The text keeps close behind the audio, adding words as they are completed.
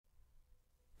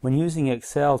When using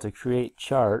Excel to create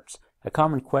charts, a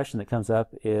common question that comes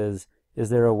up is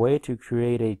there a way to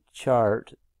create a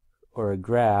chart or a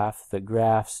graph that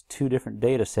graphs two different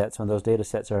data sets when those data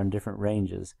sets are in different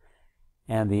ranges?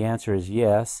 And the answer is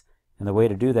yes, and the way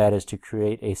to do that is to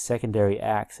create a secondary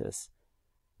axis.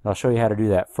 And I'll show you how to do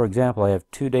that. For example, I have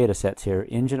two data sets here,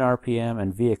 engine RPM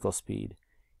and vehicle speed.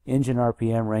 Engine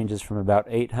RPM ranges from about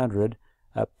 800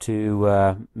 up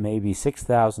to maybe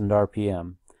 6,000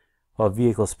 RPM. While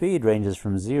vehicle speed ranges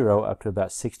from 0 up to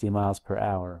about 60 miles per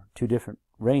hour, two different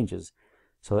ranges.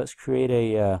 So let's create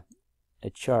a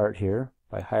chart here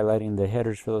by highlighting the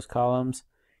headers for those columns,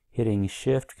 hitting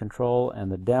Shift, Control,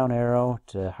 and the down arrow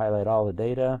to highlight all the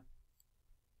data.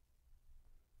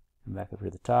 Come back up to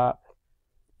the top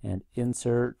and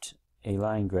insert a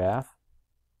line graph.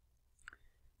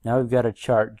 Now we've got a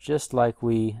chart just like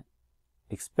we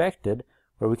expected,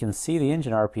 where we can see the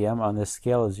engine RPM on this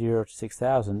scale of 0 to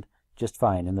 6,000 just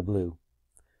fine in the blue.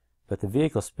 But the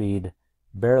vehicle speed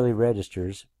barely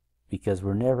registers because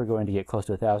we're never going to get close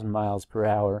to 1,000 miles per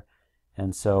hour,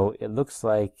 and so it looks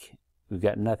like we've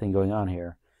got nothing going on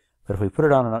here. But if we put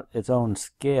it on its own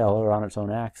scale or on its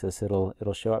own axis, it'll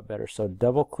show up better. So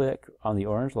double click on the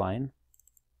orange line,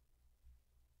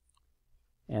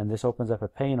 and this opens up a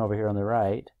pane over here on the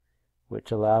right,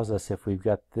 which allows us, if we've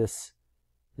got this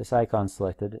icon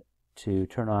selected, to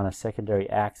turn on a secondary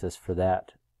axis for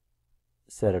that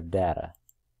set of data.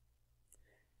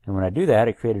 And when I do that,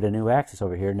 it created a new axis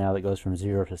over here now that goes from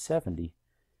 0 to 70,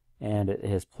 and it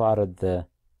has plotted the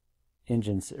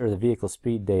engines or the vehicle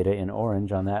speed data in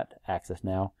orange on that axis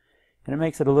now, and it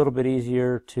makes it a little bit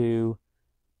easier to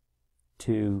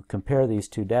compare these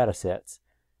two data sets.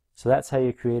 So that's how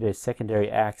you create a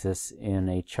secondary axis in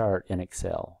a chart in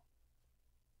Excel.